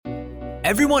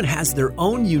Everyone has their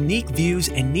own unique views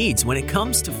and needs when it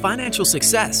comes to financial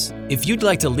success. If you'd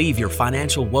like to leave your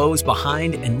financial woes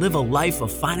behind and live a life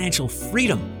of financial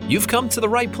freedom, you've come to the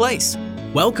right place.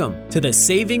 Welcome to the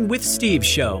Saving with Steve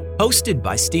show, hosted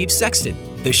by Steve Sexton.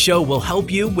 The show will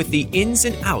help you with the ins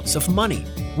and outs of money.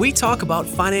 We talk about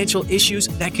financial issues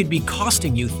that could be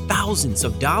costing you thousands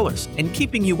of dollars and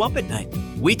keeping you up at night.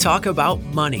 We talk about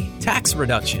money, tax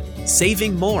reduction,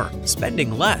 saving more,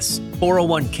 spending less,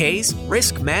 401ks,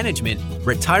 risk management,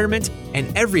 retirement,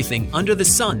 and everything under the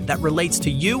sun that relates to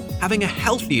you having a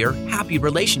healthier, happy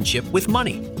relationship with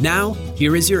money. Now,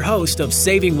 here is your host of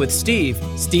Saving with Steve,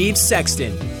 Steve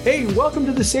Sexton. Hey, welcome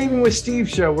to the Saving with Steve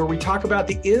show, where we talk about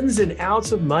the ins and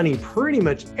outs of money, pretty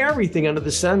much everything under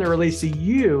the sun that relates to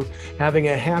you having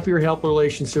a happier, healthy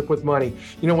relationship with money.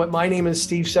 You know what? My name is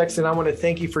Steve Sexton. I want to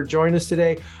thank you for joining us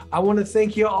today. I want to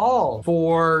thank you all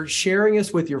for sharing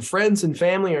us with your friends and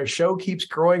family. Our show keeps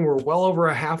growing. We're well over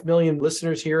 500,000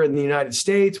 listeners here in the United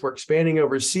States. We're expanding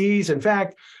overseas. In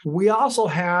fact, we also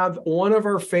have one of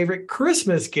our favorite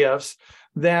Christmas gifts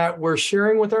that we're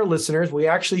sharing with our listeners. We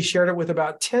actually shared it with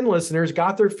about 10 listeners,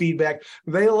 got their feedback.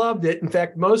 They loved it. In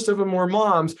fact, most of them were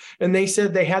moms, and they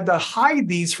said they had to hide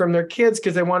these from their kids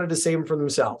because they wanted to save them for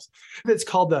themselves. It's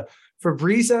called the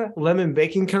Febreze Lemon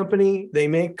Baking Company. They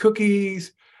make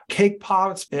cookies, cake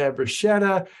pops,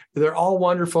 bruschetta. They're all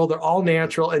wonderful. They're all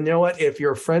natural. And you know what? If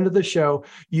you're a friend of the show,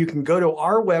 you can go to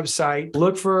our website,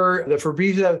 look for the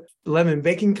Febreze Lemon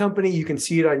Baking Company. You can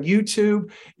see it on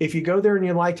YouTube. If you go there and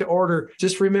you'd like to order,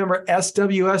 just remember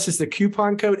SWS is the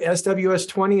coupon code.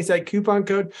 SWS20 is that coupon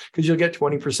code because you'll get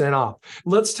 20% off.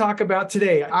 Let's talk about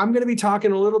today. I'm going to be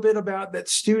talking a little bit about that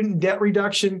student debt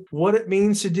reduction, what it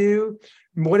means to do,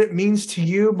 what it means to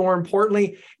you, more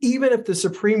importantly, even if the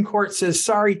Supreme Court says,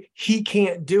 sorry, he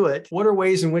can't do it, what are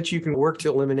ways in which you can work to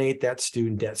eliminate that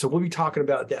student debt? So we'll be talking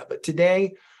about that. But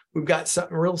today, we've got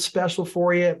something real special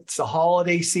for you. It's the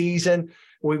holiday season.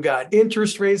 We've got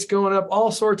interest rates going up,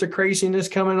 all sorts of craziness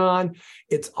coming on.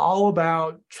 It's all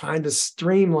about trying to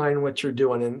streamline what you're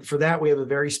doing. And for that, we have a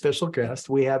very special guest.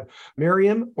 We have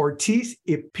Miriam Ortiz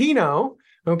Epino.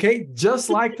 Okay, just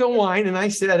like the wine, and I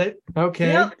said it. Okay,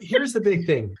 yep. Here's the big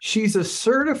thing. She's a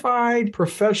certified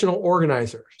professional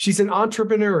organizer. She's an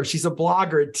entrepreneur. She's a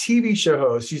blogger, a TV show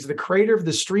host. She's the creator of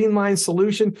the Streamline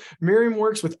Solution. Miriam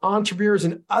works with entrepreneurs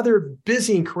and other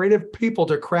busy and creative people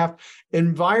to craft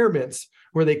environments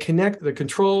where they connect the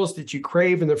controls that you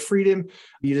crave and the freedom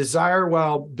you desire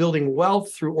while building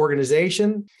wealth through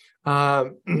organization.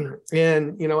 And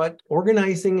you know what?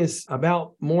 Organizing is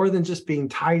about more than just being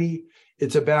tidy.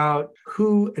 It's about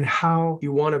who and how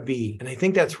you want to be. And I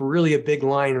think that's really a big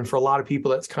line. And for a lot of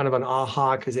people, that's kind of an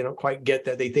aha because they don't quite get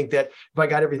that. They think that if I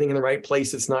got everything in the right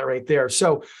place, it's not right there.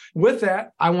 So with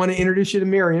that, I want to introduce you to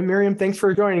Miriam. Miriam, thanks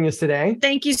for joining us today.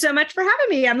 Thank you so much for having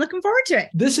me. I'm looking forward to it.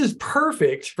 This is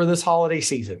perfect for this holiday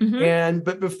season.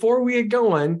 But before we get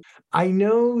going, I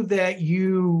know that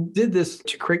you did this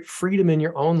to create freedom in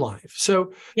your own life.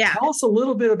 So tell us a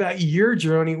little bit about your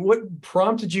journey. What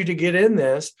prompted you to get in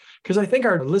this? Because I think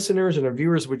our listeners and our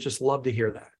viewers would just love to hear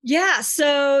that. Yeah.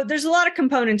 So there's a lot of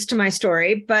components to my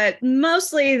story, but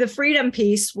mostly the freedom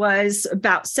piece was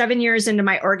about 7 years into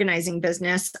my organizing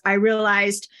business. I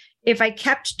realized if I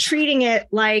kept treating it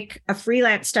like a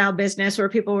freelance style business where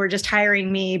people were just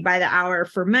hiring me by the hour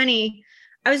for money,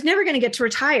 I was never going to get to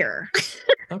retire.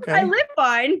 Okay. I lived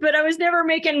fine, but I was never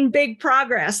making big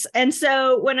progress. And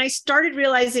so when I started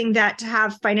realizing that to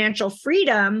have financial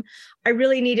freedom, I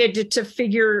really needed to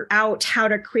figure out how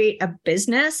to create a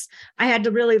business. I had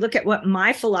to really look at what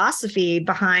my philosophy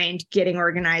behind getting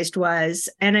organized was.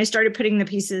 And I started putting the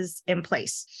pieces in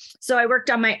place. So I worked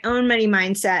on my own money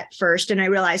mindset first, and I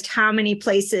realized how many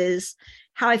places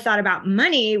how I thought about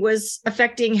money was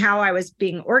affecting how I was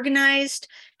being organized,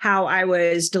 how I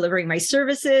was delivering my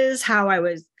services,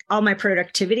 all my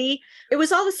productivity. It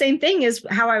was all the same thing as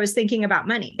how I was thinking about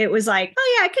money. It was like,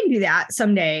 oh yeah, I can do that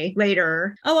someday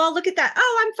later. Oh, I'll look at that.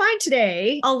 Oh, I'm fine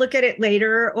today. I'll look at it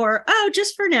later. Or, oh,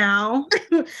 just for now.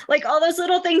 Like all those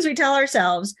little things we tell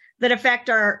ourselves that affect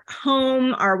our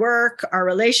home, our work, our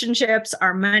relationships,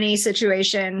 our money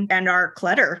situation, and our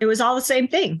clutter. It was all the same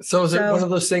thing. So is it one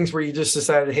of those things where you just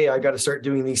decided, hey, I got to start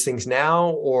doing these things now,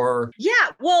 or? Yeah.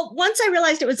 Well, once I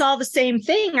realized it was all the same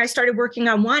thing, I started working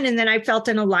on one, and then I felt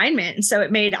an alignment. And so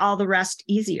it made all the rest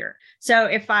easier. So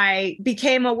if I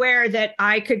became aware that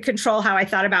I could control how I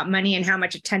thought about money and how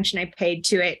much attention I paid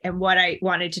to it and what I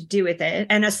wanted to do with it,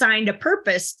 and assigned a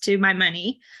purpose to my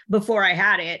money before I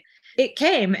had it, it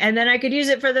came, and then I could use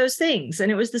it for those things.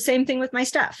 And it was the same thing with my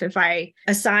stuff. If I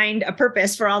assigned a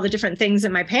purpose for all the different things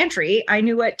in my pantry, I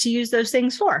knew what to use those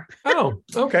things for. Oh,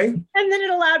 okay. And then it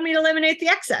allowed me to eliminate the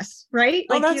excess, right?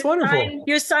 Oh, that's wonderful.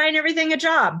 You assign everything a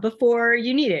job before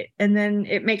you need it, and then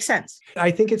it makes sense.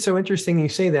 I think it's so interesting you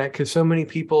say that, because so many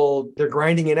people, they're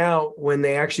grinding it out when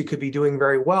they actually could be doing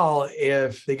very well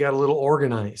if they got a little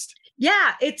organized.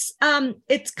 Yeah, it's kind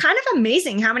of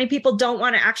amazing how many people don't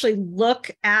want to actually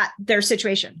look at their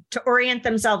situation to orient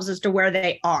themselves as to where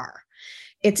they are.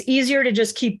 It's easier to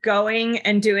just keep going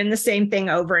and doing the same thing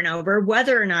over and over,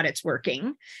 whether or not it's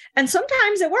working. And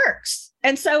sometimes it works.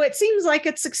 And so it seems like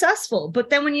it's successful. But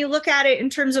then when you look at it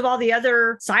in terms of all the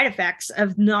other side effects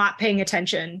of not paying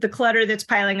attention, the clutter that's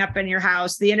piling up in your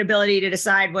house, the inability to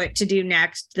decide what to do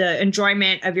next, the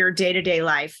enjoyment of your day-to-day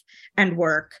life and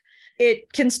work,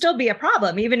 it can still be a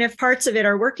problem, even if parts of it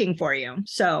are working for you.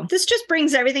 So this just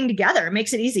brings everything together. It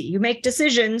makes it easy. You make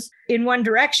decisions in one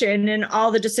direction and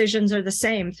all the decisions are the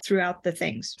same throughout the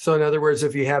things. So in other words,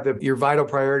 if you have your vital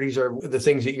priorities are the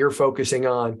things that you're focusing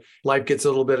on, life gets a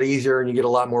little bit easier and you get a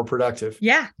lot more productive.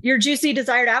 Yeah, your juicy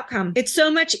desired outcome. It's so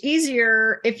much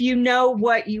easier if you know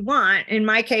what you want. In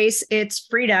my case, it's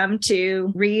freedom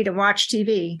to read and watch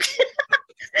TV.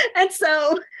 And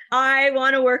so I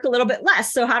want to work a little bit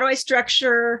less. So how do I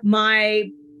structure my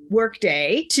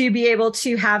workday to be able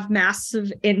to have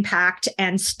massive impact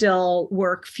and still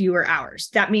work fewer hours?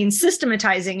 That means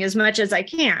systematizing as much as I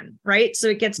can, right? So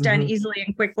it gets done easily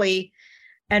and quickly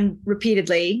and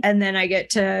repeatedly, and then I get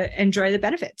to enjoy the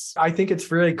benefits. I think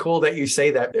it's really cool that you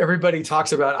say that. Everybody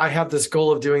talks about, I have this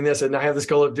goal of doing this and I have this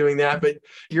goal of doing that, but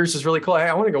yours is really cool.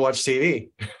 I want to go watch TV.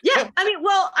 Yeah. I mean,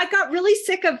 well, I got really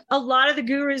sick of a lot of the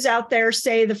gurus out there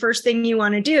say the first thing you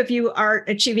want to do if you are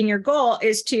achieving your goal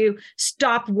is to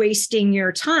stop wasting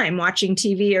your time watching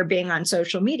TV or being on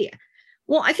social media.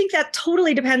 Well, I think that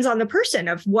totally depends on the person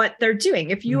of what they're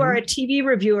doing. If you are a TV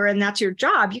reviewer and that's your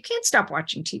job, you can't stop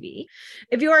watching TV.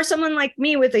 If you are someone like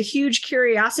me with a huge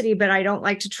curiosity, but I don't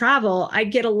like to travel, I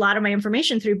get a lot of my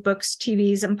information through books,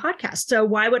 TVs, and podcasts. So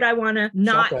why would I want to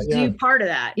not do part of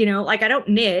that? You know, like I don't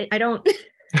knit. I don't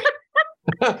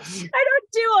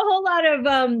do a whole lot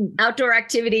of outdoor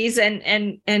activities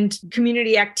and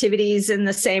community activities in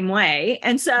the same way.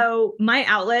 And so my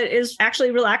outlet is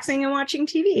actually relaxing and watching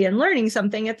TV and learning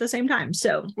something at the same time.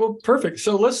 So, well, perfect.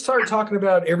 So let's start talking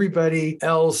about everybody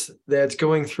else that's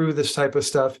going through this type of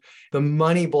stuff, the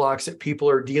money blocks that people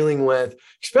are dealing with,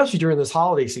 especially during this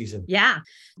holiday season. Yeah.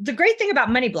 The great thing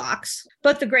about money blocks,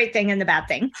 both the great thing and the bad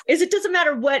thing, is it doesn't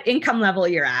matter what income level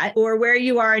you're at or where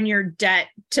you are in your debt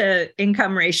to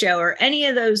income ratio or any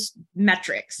of those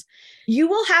metrics. You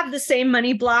will have the same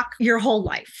money block your whole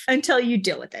life until you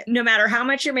deal with it. No matter how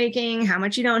much you're making, how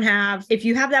much you don't have, if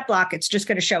you have that block, it's just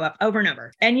going to show up over and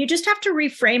over. And you just have to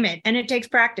reframe it. And it takes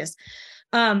practice.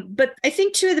 But I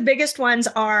think two of the biggest ones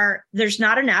are there's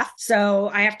not enough. So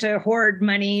I have to hoard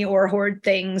money or hoard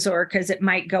things or because it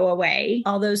might go away.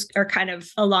 All those are kind of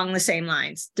along the same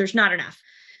lines. There's not enough.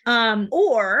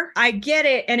 Or I get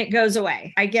it and it goes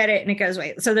away. I get it and it goes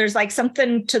away. So there's like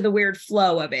something to the weird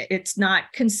flow of it. It's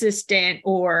not consistent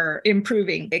or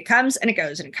improving. It comes and it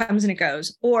goes and it comes and it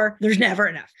goes, or there's never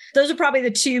enough. Those are probably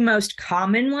the two most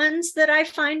common ones that I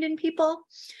find in people.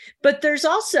 But there's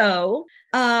also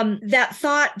that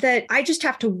thought that I just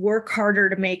have to work harder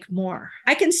to make more.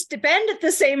 I can spend at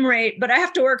the same rate, but I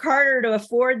have to work harder to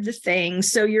afford the thing.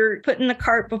 So you're putting the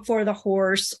cart before the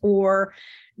horse, or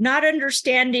not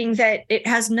understanding that it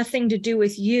has nothing to do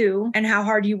with you and how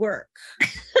hard you work.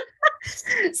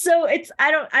 So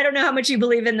I don't know how much you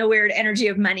believe in the weird energy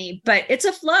of money, but it's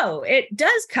a flow. It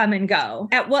does come and go.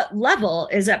 At what level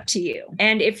is up to you.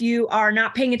 And if you are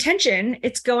not paying attention,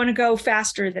 it's going to go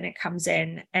faster than it comes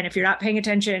in. And if you're not paying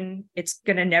attention, it's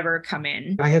going to never come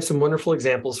in. I have some wonderful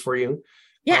examples for you.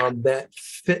 That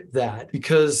fit that,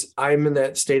 because I'm in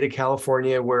that state of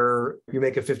California where you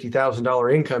make a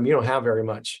 $50,000 income, you don't have very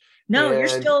much. No, you're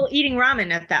still eating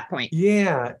ramen at that point.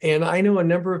 Yeah. And I know a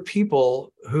number of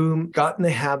people who got in the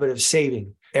habit of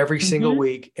saving every single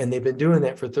week, and they've been doing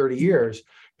that for 30 years.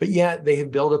 But yet they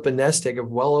have built up a nest egg of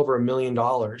well over $1 million.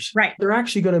 Right. They're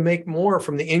actually going to make more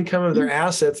from the income of their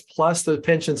assets plus the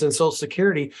pensions and Social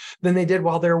Security than they did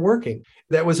while they were working.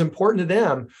 That was important to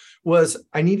them was,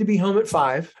 I need to be home at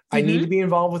 5. I need to be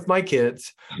involved with my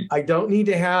kids. I don't need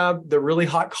to have the really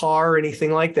hot car or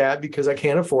anything like that because I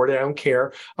can't afford it. I don't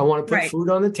care. I want to put food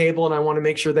on the table and I want to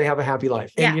make sure they have a happy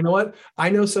life. And you know what? I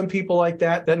know some people like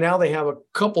that now they have a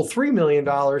couple, $3 million,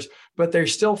 but they're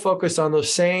still focused on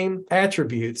those same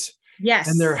attributes. Yes.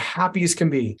 And they're happy as can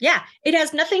be. Yeah. It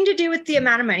has nothing to do with the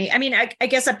amount of money. I mean, I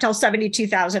guess up till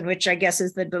 72,000, which I guess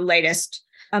is the latest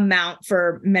amount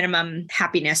for minimum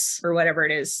happiness or whatever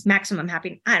it is, maximum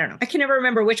happiness. I don't know. I can never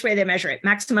remember which way they measure it,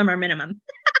 maximum or minimum.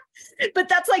 But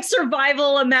that's like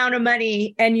survival amount of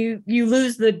money. And you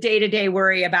lose the day-to-day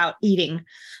worry about eating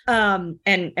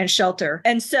and shelter.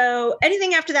 And so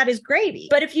anything after that is gravy.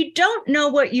 But if you don't know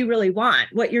what you really want,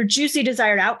 what your juicy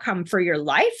desired outcome for your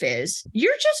life is,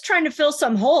 you're just trying to fill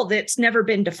some hole that's never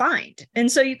been defined.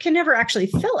 And so you can never actually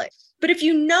fill it. But if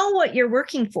you know what you're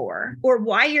working for or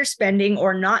why you're spending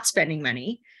or not spending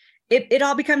money, it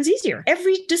all becomes easier.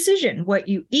 Every decision, what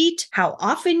you eat, how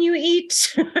often you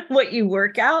eat, what you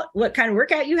work out, what kind of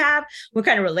workout you have, what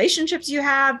kind of relationships you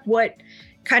have, what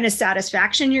kind of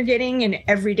satisfaction you're getting and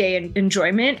everyday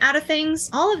enjoyment out of things.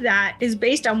 All of that is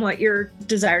based on what your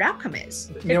desired outcome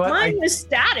is. If mine was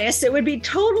status, it would be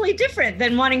totally different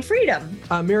than wanting freedom.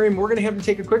 Miriam, we're going to have to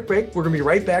take a quick break. We're going to be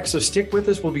right back. So stick with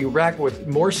us. We'll be back with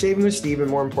more Saving with Steve and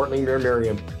more importantly,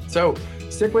 Miriam. So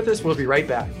stick with us. We'll be right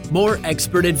back. More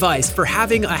expert advice for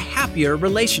having a happier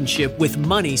relationship with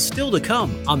money still to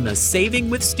come on the Saving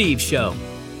with Steve show.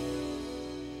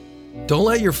 Don't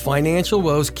let your financial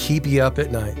woes keep you up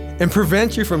at night and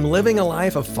prevent you from living a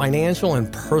life of financial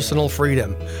and personal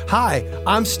freedom. Hi,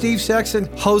 I'm Steve Sexton,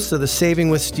 host of the Saving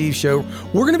with Steve show.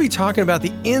 We're going to be talking about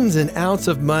the ins and outs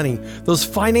of money, those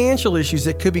financial issues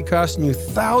that could be costing you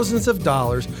thousands of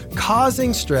dollars,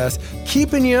 causing stress,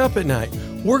 keeping you up at night.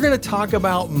 We're going to talk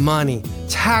about money,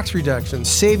 tax reduction,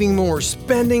 saving more,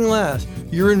 spending less,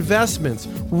 your investments,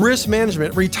 risk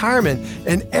management, retirement,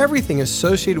 and everything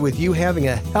associated with you having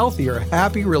a healthier,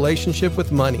 happy relationship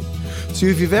with money. So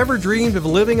if you've ever dreamed of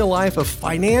living a life of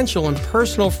financial and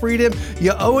personal freedom,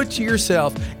 you owe it to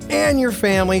yourself and your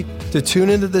family to tune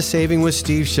into the Saving with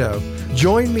Steve show.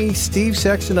 Join me, Steve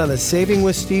Sexton, on the Saving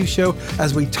with Steve show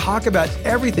as we talk about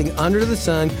everything under the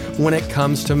sun when it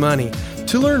comes to money.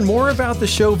 To learn more about the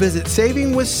show, visit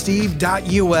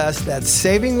savingwithsteve.us. That's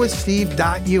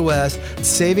savingwithsteve.us,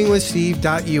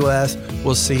 savingwithsteve.us.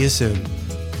 We'll see you soon.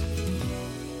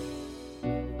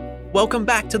 Welcome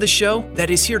back to the show that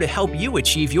is here to help you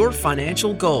achieve your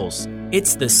financial goals.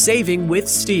 It's the Saving with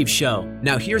Steve show.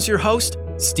 Now here's your host,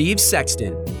 Steve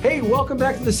Sexton. Hey, welcome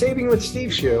back to the Saving with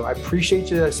Steve show. I appreciate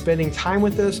you spending time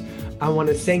with us. I want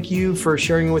to thank you for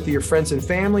sharing it with your friends and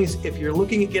families. If you're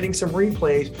looking at getting some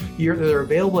replays, they're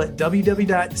available at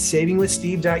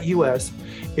www.savingwithsteve.us.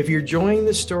 If you're enjoying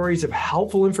the stories of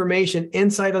helpful information,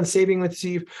 insight on Saving with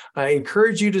Steve, I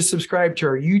encourage you to subscribe to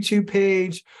our YouTube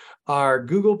page, our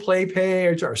Google Play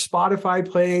page, our Spotify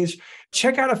page.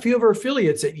 Check out a few of our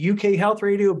affiliates at UK Health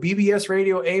Radio, BBS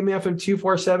Radio, AM/FM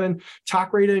 247,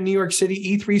 Talk Radio in New York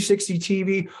City, E360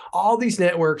 TV. All these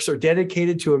networks are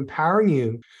dedicated to empowering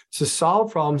you to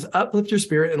solve problems, uplift your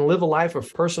spirit, and live a life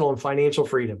of personal and financial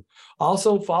freedom.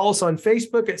 Also, follow us on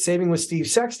Facebook at Saving with Steve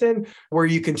Sexton, where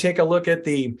you can take a look at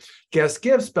the guest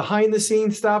gifts, behind the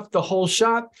scenes stuff, the whole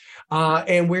shop.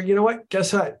 And we're, you know what?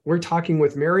 Guess what? We're talking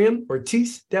with Miriam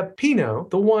Ortiz de Pino,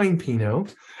 the wine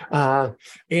Pinot.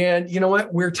 And you know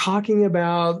what? We're talking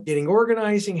about getting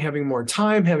organizing, having more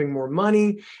time, having more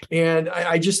money. And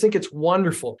I just think it's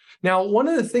wonderful. Now, one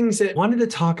of the things that I wanted to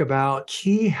talk about,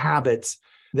 key habits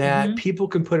that people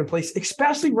can put in place,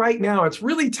 especially right now. It's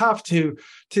really tough to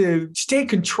stay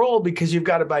controlled because you've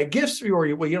got to buy gifts, or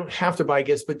you don't have to buy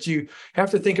gifts, but you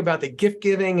have to think about the gift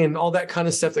giving and all that kind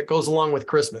of stuff that goes along with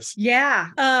Christmas. Yeah.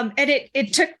 And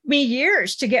it took me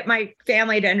years to get my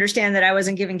family to understand that I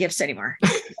wasn't giving gifts anymore.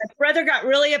 My brother got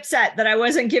really upset that I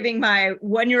wasn't giving my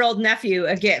 1-year-old nephew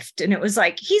a gift. And it was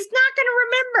like, he's not going to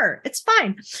remember. It's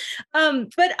fine.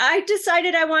 But I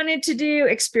decided I wanted to do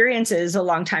experiences a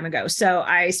long time ago. So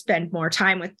I spend more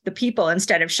time with the people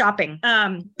instead of shopping.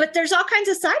 But there's all kinds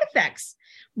of side effects.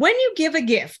 When you give a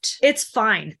gift, it's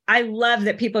fine. I love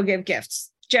that people give gifts.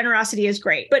 Generosity is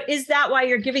great. But is that why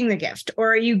you're giving the gift?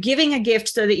 Or are you giving a gift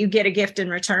so that you get a gift in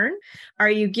return? Are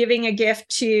you giving a gift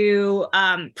to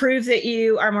prove that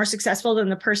you are more successful than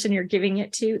the person you're giving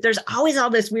it to? There's always all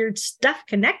this weird stuff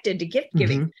connected to gift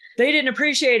giving. They didn't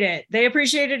appreciate it. They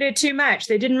appreciated it too much.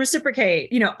 They didn't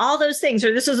reciprocate, all those things,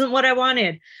 or this isn't what I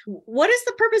wanted. What is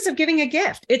the purpose of giving a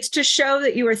gift? It's to show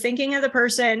that you are thinking of the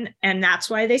person. And that's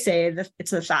why they say that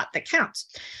it's the thought that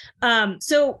counts.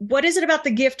 So what is it about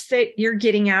the gift that you're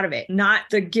getting out of it? Not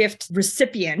the gift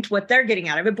recipient, what they're getting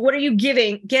out of it, but what are you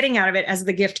getting out of it as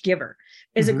the gift giver?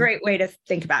 is a great way to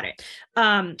think about it.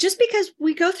 Just because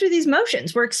we go through these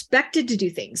motions, we're expected to do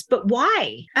things, but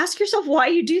why? Ask yourself why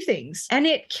you do things. And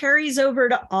it carries over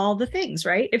to all the things,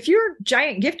 right? If you're a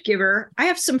giant gift giver, I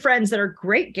have some friends that are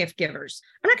great gift givers.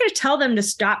 I'm not going to tell them to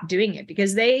stop doing it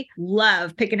because they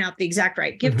love picking out the exact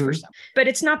right gift for something. But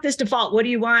it's not this default, what do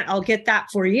you want? I'll get that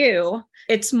for you.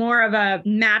 It's more of a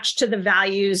match to the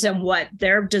values and what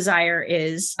their desire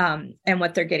is and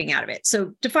what they're getting out of it.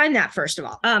 So define that first of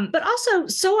all. But also,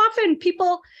 so often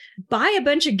people buy a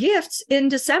bunch of gifts in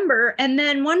December and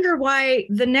then wonder why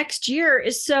the next year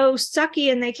is so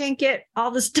sucky and they can't get all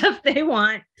the stuff they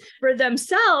want for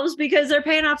themselves because they're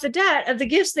paying off the debt of the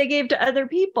gifts they gave to other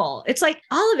people. It's like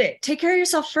all of it. Take care of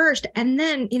yourself first and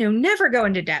then, never go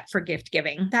into debt for gift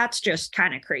giving. That's just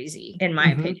kind of crazy in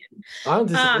my opinion. I don't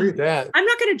disagree with that. I'm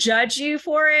not going to judge you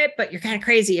for it, but you're kind of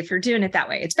crazy if you're doing it that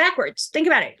way. It's backwards. Think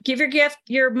about it. Give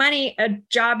your money a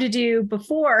job to do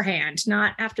beforehand,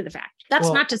 not after the fact. That's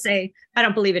not to say I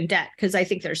don't believe in debt because I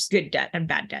think there's good debt and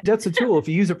bad debt. Debt's a tool. If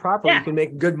you use it properly, you can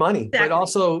make good money. Exactly. But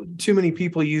also too many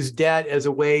people use debt as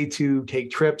a way to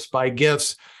take trips, buy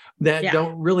gifts that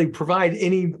don't really provide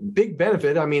any big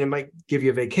benefit. I mean, it might give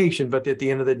you a vacation, but at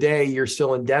the end of the day, you're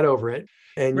still in debt over it.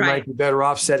 And you might be better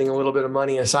off setting a little bit of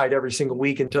money aside every single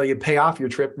week until you pay off your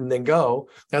trip and then go.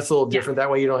 That's a little different.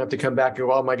 That way you don't have to come back and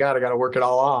go, oh my God, I got to work it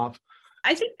all off.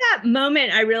 I think that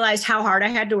moment I realized how hard I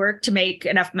had to work to make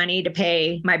enough money to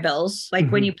pay my bills. Like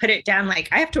when you put it down, like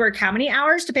I have to work how many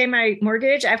hours to pay my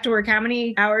mortgage? I have to work how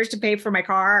many hours to pay for my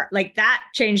car? Like that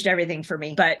changed everything for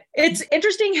me. But it's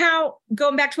interesting how,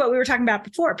 going back to what we were talking about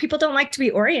before, people don't like to be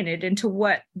oriented into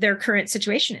what their current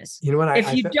situation is. You know what?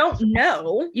 If you don't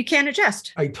know, you can't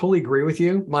adjust. I totally agree with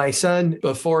you. My son,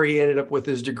 before he ended up with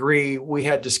his degree, we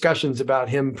had discussions about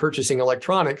him purchasing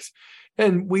electronics.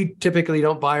 And we typically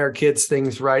don't buy our kids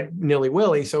things right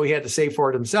nilly-willy, so he had to save for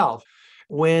it himself.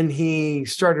 When he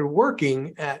started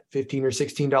working at $15 or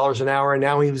 $16 an hour, and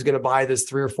now he was going to buy this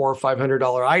 $300 or $400 or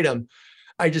 $500 item,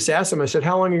 I just asked him, I said,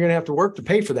 how long are you going to have to work to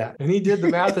pay for that? And he did the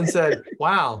math and said,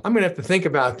 wow, I'm going to have to think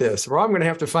about this, or I'm going to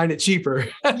have to find it cheaper.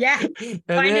 Yeah, find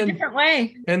a different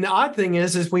way. And the odd thing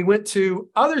is we went to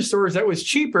other stores that was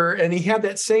cheaper, and he had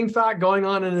that same thought going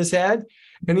on in his head.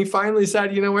 And he finally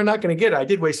said, we're not going to get it. I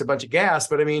did waste a bunch of gas,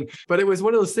 but it was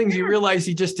one of those things you realize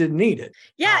you just didn't need it.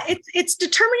 Yeah, it's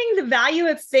determining the value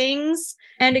of things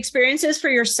and experiences for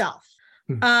yourself.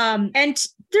 And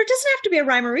there doesn't have to be a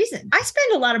rhyme or reason. I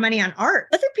spend a lot of money on art.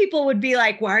 Other people would be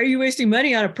like, why are you wasting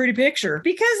money on a pretty picture?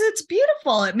 Because it's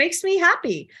beautiful. It makes me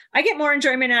happy. I get more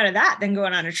enjoyment out of that than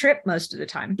going on a trip most of the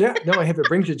time. Yeah, no, if it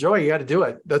brings you joy, you got to do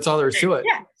it. That's all there is to it.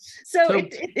 Yeah. So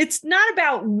it's not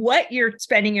about what you're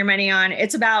spending your money on.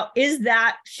 It's about, is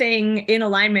that thing in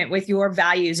alignment with your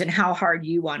values and how hard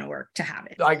you want to work to have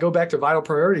it? I go back to vital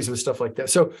priorities with stuff like that.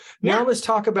 So now let's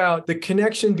talk about the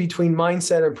connection between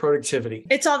mindset and productivity.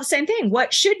 It's all the same thing.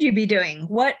 What should you be doing?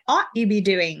 What ought you be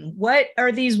doing? What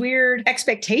are these weird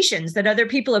expectations that other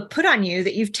people have put on you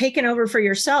that you've taken over for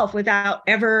yourself without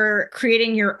ever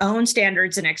creating your own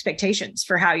standards and expectations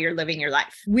for how you're living your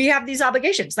life? We have these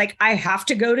obligations. Like, I have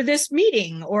to go to this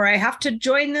meeting, or I have to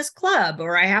join this club,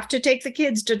 or I have to take the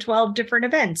kids to 12 different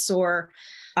events, or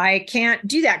I can't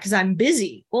do that because I'm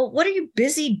busy. Well, what are you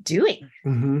busy doing?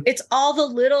 It's all the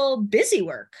little busy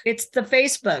work. It's the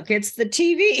Facebook. It's the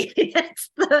TV.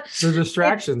 It's the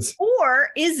distractions. Or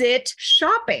is it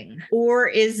shopping? Or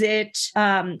is it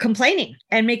complaining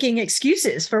and making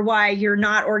excuses for why you're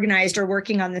not organized or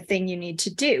working on the thing you need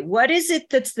to do? What is it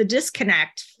that's the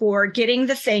disconnect for getting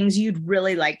the things you'd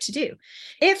really like to do?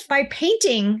 If by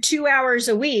painting 2 hours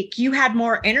a week, you had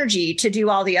more energy to do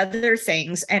all the other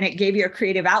things and it gave you a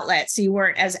creative outlet so you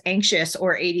weren't as anxious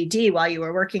or ADD while you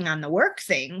were working on the work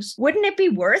things, wouldn't it be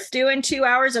worth doing 2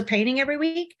 hours of painting every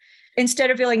week?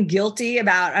 Instead of feeling guilty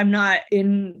about I'm not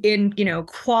in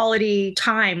quality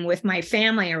time with my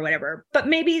family or whatever. But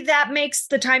maybe that makes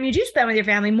the time you do spend with your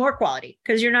family more quality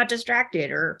because you're not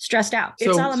distracted or stressed out.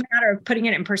 It's all a matter of putting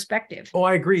it in perspective. Oh,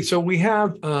 I agree. So we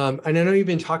have, and I know you've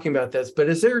been talking about this, but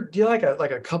do you like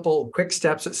a couple quick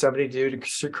steps that somebody do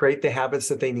to create the habits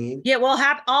that they need? Yeah, well,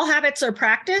 all habits are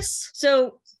practice.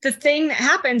 So the thing that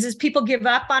happens is people give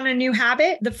up on a new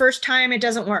habit the first time it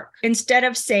doesn't work. Instead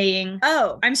of saying,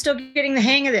 oh, I'm still getting the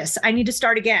hang of this, I need to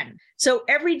start again. So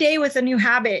every day with a new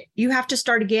habit, you have to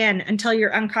start again until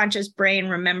your unconscious brain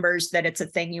remembers that it's a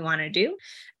thing you want to do.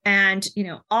 And,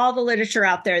 all the literature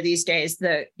out there these days,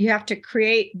 you have to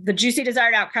create the juicy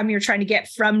desired outcome you're trying to get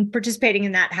from participating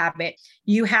in that habit.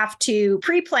 You have to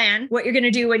pre-plan what you're going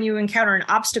to do when you encounter an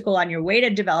obstacle on your way to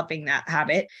developing that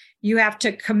habit. You have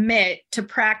to commit to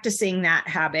practicing that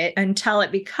habit until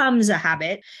it becomes a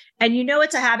habit. And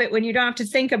it's a habit when you don't have to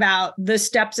think about the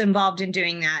steps involved in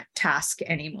doing that task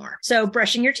anymore. So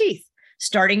brushing your teeth,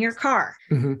 starting your car.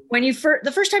 Mm-hmm. When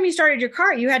the first time you started your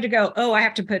car, you had to go, I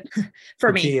have to put,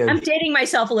 for me, I'm dating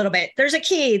myself a little bit. There's a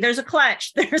key, there's a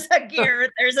clutch, there's a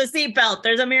gear, there's a seatbelt,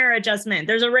 there's a mirror adjustment,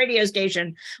 there's a radio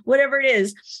station, whatever it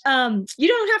is. You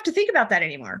don't have to think about that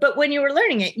anymore. But when you were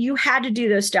learning it, you had to do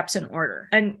those steps in order.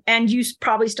 And you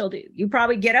probably still do. You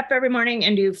probably get up every morning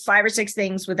and do 5 or 6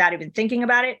 things without even thinking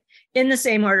about it in the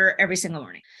same order every single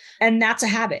morning. And that's a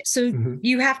habit. So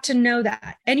you have to know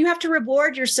that. And you have to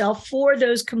reward yourself for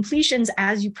those completions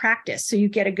as you practice. So you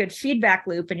get a good feedback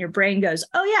loop and your brain goes,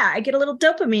 oh yeah, I get a little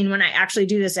dopamine when I actually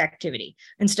do this activity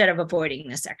instead of avoiding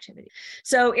this activity.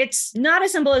 So it's not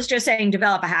as simple as just saying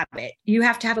develop a habit. You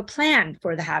have to have a plan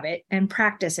for the habit and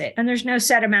practice it. And there's no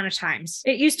set amount of times.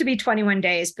 It used to be 21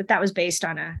 days, but that was based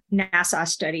on a NASA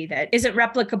study that isn't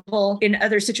replicable in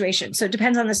other situations. So it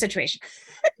depends on the situation.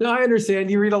 No, I understand.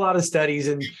 You read a lot of studies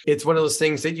and it's one of those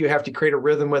things that you have to create a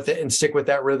rhythm with it and stick with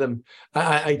that rhythm.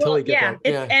 I totally get that.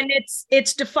 Yeah. And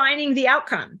it's defining the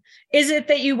outcome. Is it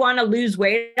that you want to lose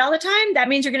weight all the time? That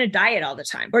means you're going to diet all the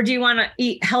time. Or do you want to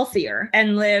eat healthier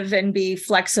and live and be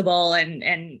flexible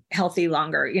and healthy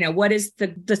longer? What is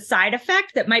the side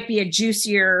effect that might be a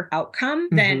juicier outcome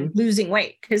than losing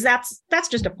weight? Because that's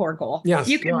just a poor goal. Yes.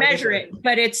 You can measure it,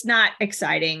 but it's not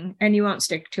exciting and you won't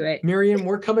stick to it. Miriam,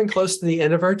 we're coming close to the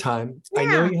end of our time. Yeah. I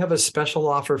know you have a special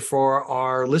offer for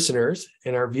our listeners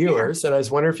and our viewers, and I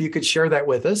was wondering if you could share that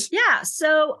with us. Yeah.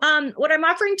 So what I'm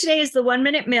offering today is the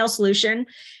 1-minute mail solution.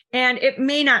 And it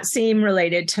may not seem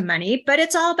related to money, but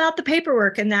it's all about the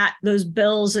paperwork and those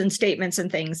bills and statements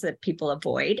and things that people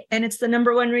avoid. And it's the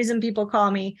number one reason people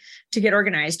call me to get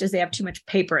organized is they have too much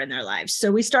paper in their lives.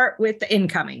 So we start with the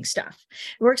incoming stuff.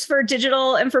 It works for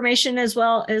digital information as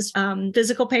well as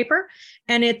physical paper.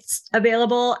 And it's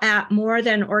available at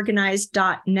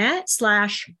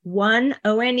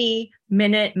morethanorganized.net/1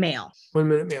 minute mail. 1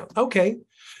 minute mail. Okay.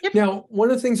 Yep. Now,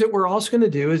 one of the things that we're also going to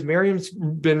do is Miriam's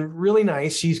been really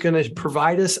nice. She's going to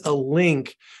provide us a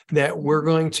link that we're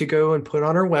going to go and put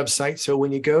on our website. So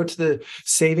when you go to the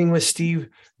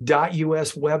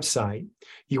savingwithsteve.us website,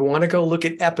 you want to go look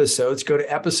at episodes, go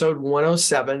to episode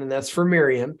 107, and that's for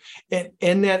Miriam. And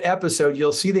in that episode,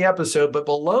 you'll see the episode, but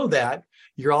below that,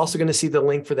 you're also going to see the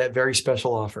link for that very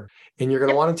special offer. And you're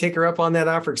going to want to take her up on that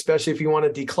offer, especially if you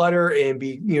want to declutter and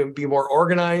be more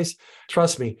organized.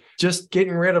 Trust me, just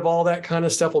getting rid of all that kind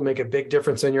of stuff will make a big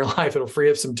difference in your life. It'll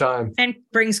free up some time. And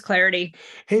brings clarity.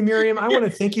 Hey, Miriam, I want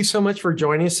to thank you so much for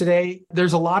joining us today.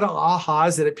 There's a lot of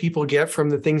ahas that people get from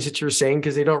the things that you're saying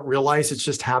because they don't realize it's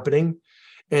just happening.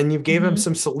 And you gave them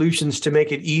some solutions to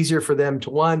make it easier for them to,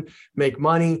 one, make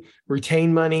money,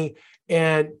 retain money,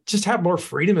 and just have more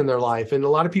freedom in their life. And a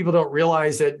lot of people don't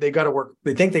realize that they got to work.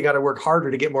 They think they got to work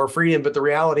harder to get more freedom. But the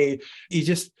reality, you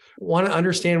just want to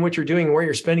understand what you're doing and where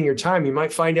you're spending your time. You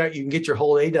might find out you can get your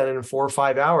whole day done in 4 or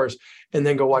 5 hours and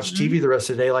then go watch TV the rest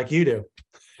of the day like you do.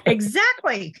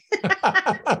 Exactly.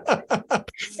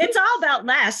 It's all about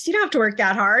less. You don't have to work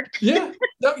that hard. Yeah.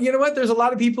 No, you know what? There's a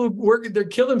lot of people who they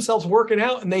kill themselves working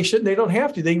out and they don't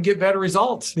have to. They can get better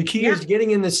results. The key is getting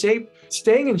in the shape.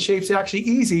 Staying in shape is actually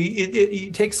easy.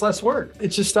 It takes less work.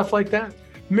 It's just stuff like that.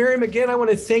 Miriam, again, I want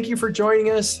to thank you for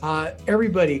joining us.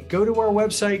 Everybody, go to our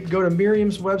website, go to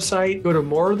Miriam's website, go to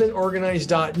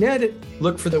morethanorganized.net,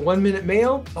 look for the 1 minute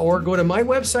mail, or go to my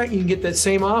website. You can get that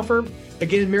same offer.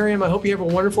 Again, Miriam, I hope you have a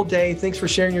wonderful day. Thanks for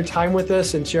sharing your time with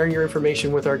us and sharing your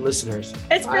information with our listeners.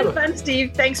 It's been fun,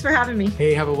 Steve. Thanks for having me.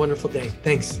 Hey, have a wonderful day.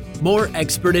 Thanks. More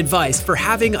expert advice for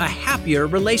having a happier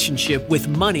relationship with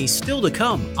money still to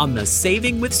come on the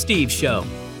Saving with Steve show.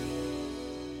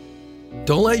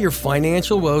 Don't let your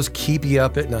financial woes keep you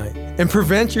up at night and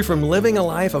prevent you from living a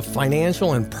life of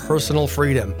financial and personal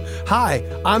freedom. Hi,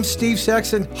 I'm Steve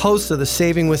Sexton, host of the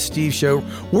Saving with Steve show.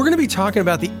 We're going to be talking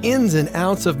about the ins and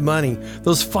outs of money,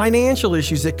 those financial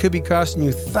issues that could be costing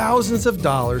you thousands of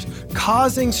dollars,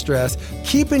 causing stress,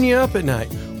 keeping you up at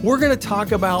night. We're going to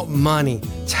talk about money,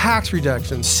 tax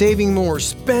reduction, saving more,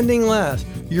 spending less,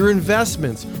 your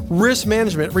investments, risk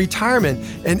management, retirement,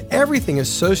 and everything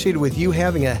associated with you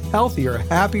having a healthier,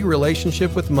 happy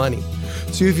relationship with money.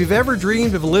 So if you've ever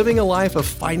dreamed of living a life of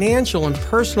financial and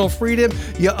personal freedom,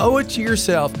 you owe it to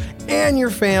yourself and your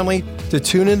family to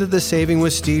tune into the Saving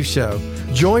with Steve show.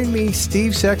 Join me,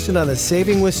 Steve Sexton, on the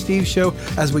Saving with Steve show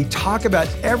as we talk about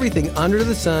everything under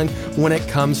the sun when it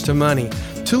comes to money.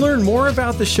 To learn more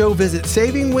about the show, visit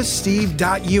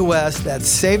savingwithsteve.us.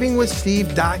 That's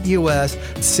savingwithsteve.us,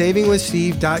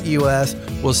 savingwithsteve.us.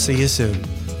 We'll see you soon.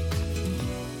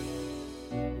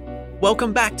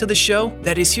 Welcome back to the show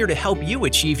that is here to help you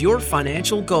achieve your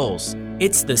financial goals.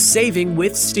 It's the Saving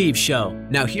with Steve show.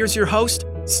 Now here's your host,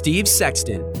 Steve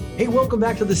Sexton. Hey, welcome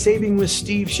back to the Saving with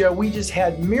Steve show. We just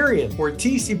had Miriam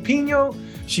Ortiz-Pino.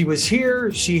 She was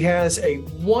here. She has a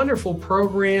wonderful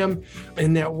program,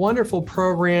 and that wonderful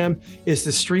program is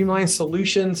the Streamline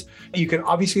Solutions. You can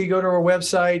obviously go to our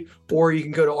website, or you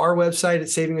can go to our website at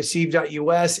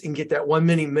savingwithsteve.us and get that 1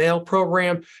 minute mail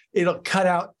program. It'll cut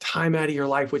out time out of your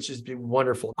life, which is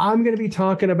wonderful. I'm going to be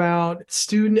talking about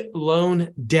student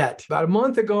loan debt. About a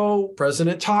month ago,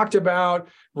 President talked about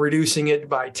reducing it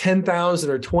by $10,000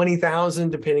 or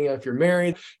 $20,000, depending on if you're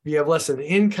married, if you have less than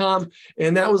income.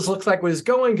 And that looks like what is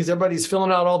going, because everybody's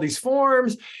filling out all these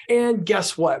forms. And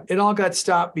guess what? It all got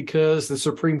stopped because the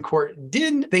Supreme Court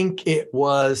didn't think it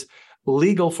was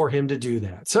legal for him to do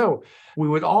that. So we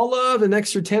would all love an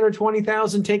extra 10 or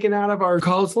 20,000 taken out of our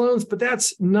college loans, but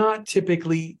that's not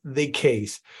typically the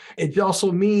case. It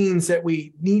also means that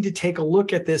we need to take a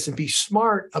look at this and be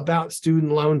smart about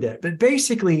student loan debt. But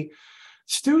basically,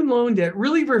 student loan debt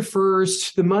really refers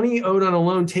to the money owed on a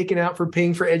loan taken out for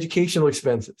paying for educational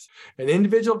expenses. An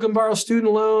individual can borrow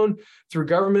student loan through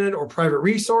government or private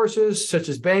resources, such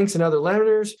as banks and other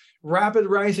lenders. Rapid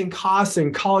rising costs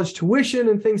in college tuition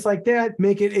and things like that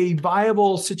make it a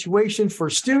viable situation for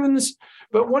students.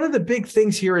 But one of the big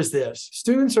things here is this: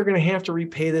 students are going to have to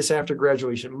repay this after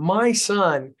graduation. My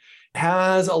son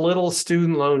has a little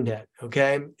student loan debt,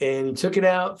 okay? And he took it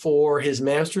out for his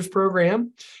master's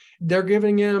program. They're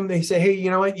giving him, they say, hey,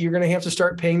 you know what? You're going to have to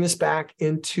start paying this back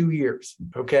in 2 years,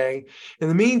 okay? In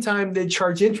the meantime, they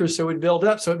charge interest, so it would build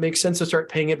up, so it makes sense to start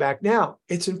paying it back now.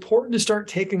 It's important to start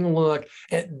taking a look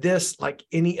at this like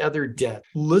any other debt.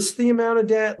 List the amount of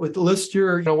debt, list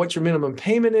your, what your minimum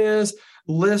payment is,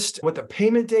 list what the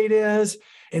payment date is,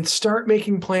 and start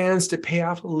making plans to pay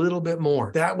off a little bit more.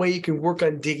 That way you can work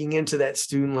on digging into that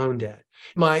student loan debt.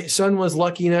 My son was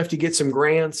lucky enough to get some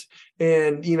grants,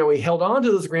 and he held on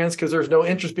to those grants because there's no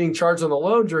interest being charged on the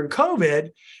loan during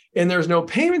COVID, and there's no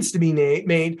payments to be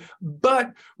made.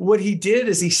 But what he did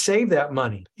is he saved that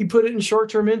money. He put it in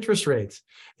short-term interest rates.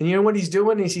 And you know what he's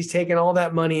doing is he's taking all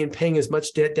that money and paying as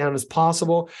much debt down as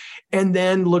possible, and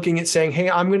then looking at saying, hey,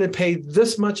 I'm going to pay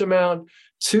this much amount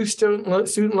to student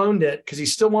loan debt because he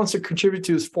still wants to contribute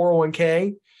to his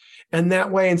 401k. And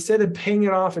that way, instead of paying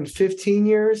it off in 15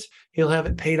 years, he'll have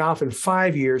it paid off in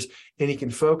 5 years, and he can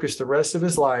focus the rest of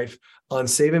his life on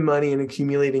saving money and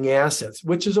accumulating assets,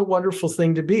 which is a wonderful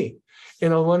thing to be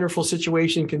in a wonderful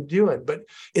situation can do it. But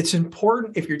it's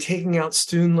important, if you're taking out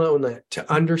student loan debt,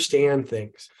 to understand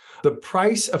things. The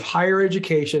price of higher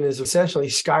education is essentially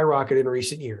skyrocketed in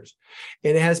recent years,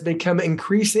 and it has become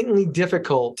increasingly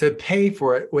difficult to pay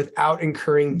for it without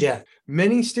incurring debt.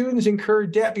 Many students incur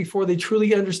debt before they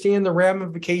truly understand the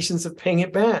ramifications of paying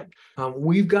it back.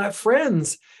 We've got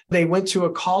friends. They went to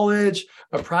a college,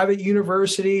 a private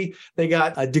university. They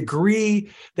got a degree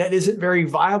that isn't very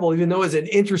viable, even though it's an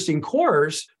interesting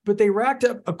course, but they racked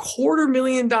up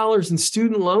 $250,000 in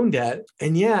student loan debt,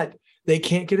 and yet they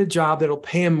can't get a job that'll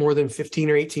pay them more than $15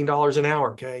 or $18 an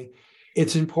hour, okay?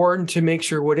 It's important to make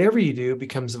sure whatever you do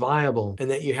becomes viable and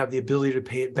that you have the ability to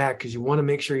pay it back, because you want to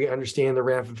make sure you understand the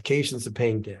ramifications of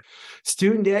paying debt.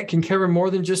 Student debt can cover more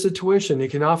than just the tuition.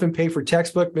 It can often pay for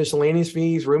textbook, miscellaneous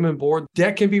fees, room and board.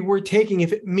 Debt can be worth taking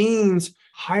if it means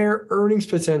higher earnings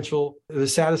potential, the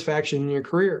satisfaction in your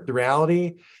career. The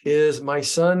reality is my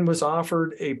son was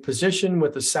offered a position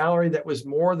with a salary that was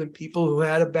more than people who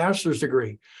had a bachelor's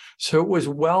degree. So it was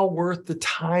well worth the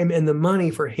time and the money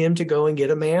for him to go and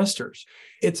get a master's.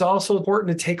 It's also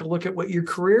important to take a look at what your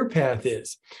career path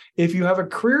is. If you have a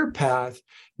career path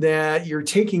that you're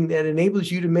taking that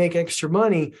enables you to make extra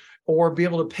money or be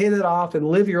able to pay that off and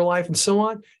live your life and so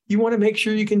on, you want to make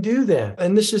sure you can do that.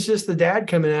 And this is just the dad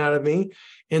coming out of me.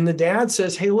 And the dad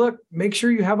says, hey, look, make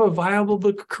sure you have a viable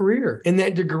career. And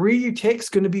that degree you take is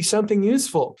going to be something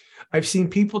useful. I've seen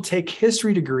people take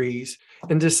history degrees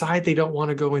and decide they don't want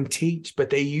to go and teach, but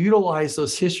they utilize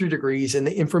those history degrees and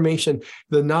the information,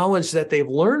 the knowledge that they've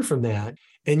learned from that,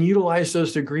 and utilize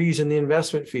those degrees in the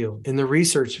investment field, in the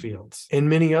research fields, and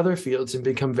many other fields, and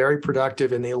become very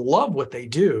productive, and they love what they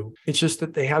do. It's just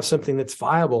that they have something that's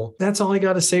viable. That's all I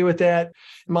got to say with that.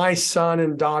 My son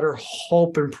and daughter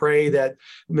hope and pray that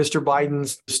Mr.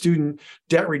 Biden's student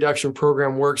debt reduction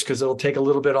program works, because it'll take a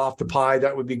little bit off the pie.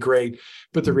 That would be great.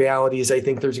 But the reality is, I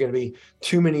think there's going to be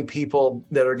too many people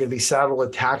that are going to be saddled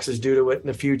with taxes due to it in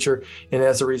the future. And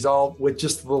as a result, with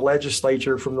just the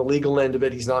legislature from the legal end of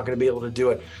it, he's not going to be able to do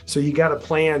it. So you got to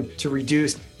plan to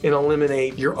reduce and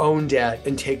eliminate your own debt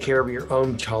and take care of your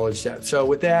own college debt. So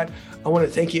with that, I want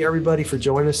to thank you, everybody, for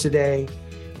joining us today.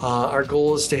 Our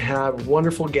goal is to have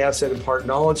wonderful guests that impart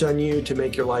knowledge on you to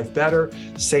make your life better.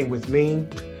 Same with me.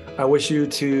 I wish you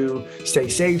to stay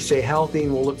safe, stay healthy,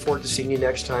 and we'll look forward to seeing you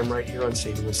next time right here on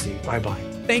Saving with Steve. Bye-bye.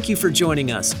 Thank you for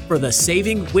joining us for the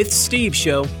Saving with Steve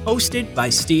show, hosted by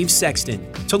Steve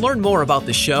Sexton. To learn more about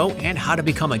the show and how to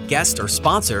become a guest or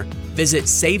sponsor, visit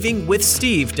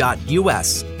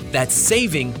savingwithsteve.us. That's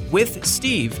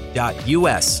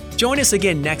savingwithsteve.us. Join us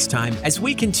again next time as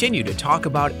we continue to talk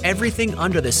about everything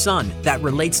under the sun that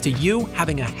relates to you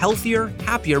having a healthier,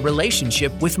 happier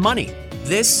relationship with money.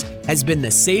 This has been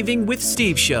the Saving with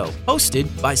Steve show,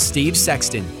 hosted by Steve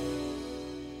Sexton.